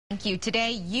Thank you.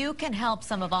 Today, you can help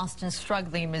some of Austin's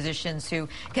struggling musicians who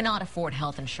cannot afford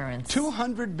health insurance.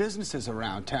 200 businesses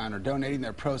around town are donating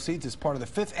their proceeds as part of the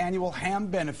 5th annual HAAM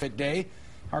Benefit Day.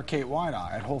 Our Kate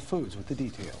Whiteout at Whole Foods with the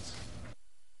details.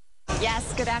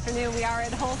 Yes, good afternoon. We are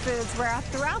at Whole Foods where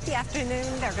throughout the afternoon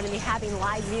they're going to be having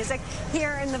live music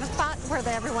here in the spot where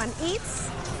everyone eats,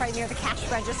 right near the cash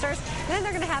registers. And then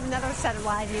they're going to have another set of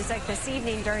live music this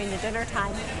evening during the dinner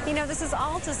time. You know, this is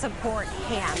all to support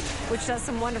HAAM, which does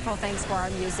some wonderful things for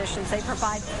our musicians. They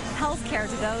provide health care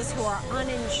to those who are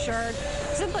uninsured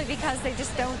simply because they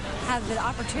just don't have the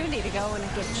opportunity to go and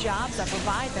get jobs that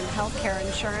provide them health care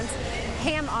insurance.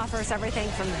 HAAM offers everything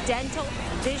from dental,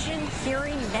 vision,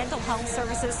 hearing, mental health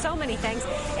services, so many things.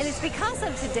 And it's because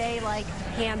of today, like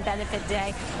HAAM Benefit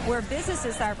Day, where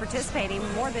businesses that are participating,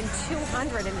 more than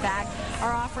 200 in fact,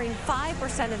 are offering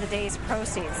 5% of the day's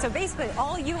proceeds. So basically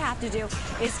all you have to do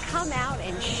is come out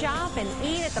and shop and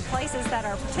eat at the places that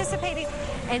are participating,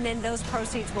 and then those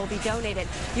proceeds will be donated.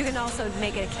 You can also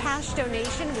make a cash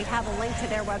donation. We have a link to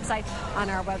their website on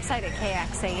our website at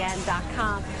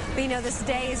kxan.com. But you know, this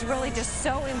day is really just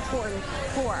so important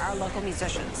for our local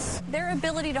musicians. Their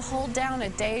ability to hold down a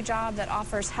day job that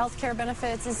offers health care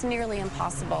benefits is nearly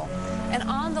impossible. And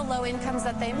on the low incomes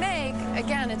that they make,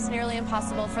 again, it's nearly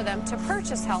impossible for them to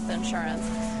purchase health insurance.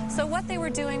 So what they were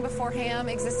doing before HAAM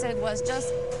existed was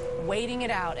just waiting it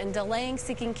out and delaying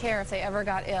seeking care if they ever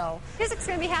got ill. Music's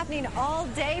going to be happening all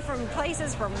day from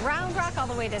places from Round Rock all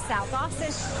the way to South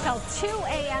Austin till 2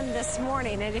 a.m. this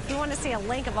morning. And if you want to see a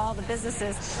link of all the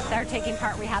businesses that are taking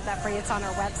part, we have that for you. It's on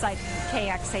our website,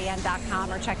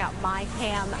 kxan.com, or check out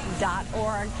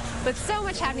myham.org. But so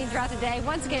much happening throughout the day.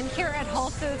 Once again, here at Whole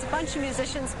Foods, a bunch of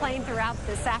musicians playing throughout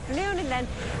this afternoon, and then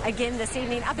again this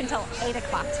evening up until 8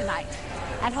 o'clock tonight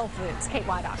at Whole Foods. Kate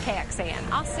Whiteout,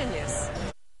 KXAN, Austin News.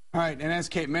 All right, and as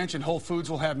Kate mentioned, Whole Foods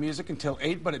will have music until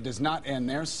 8, but it does not end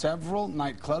there. Several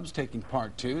nightclubs taking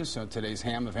part, too, so today's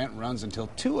HAAM event runs until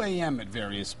 2 a.m. at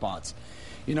various spots.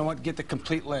 You know what? Get the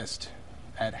complete list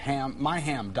at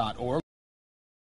myham.org.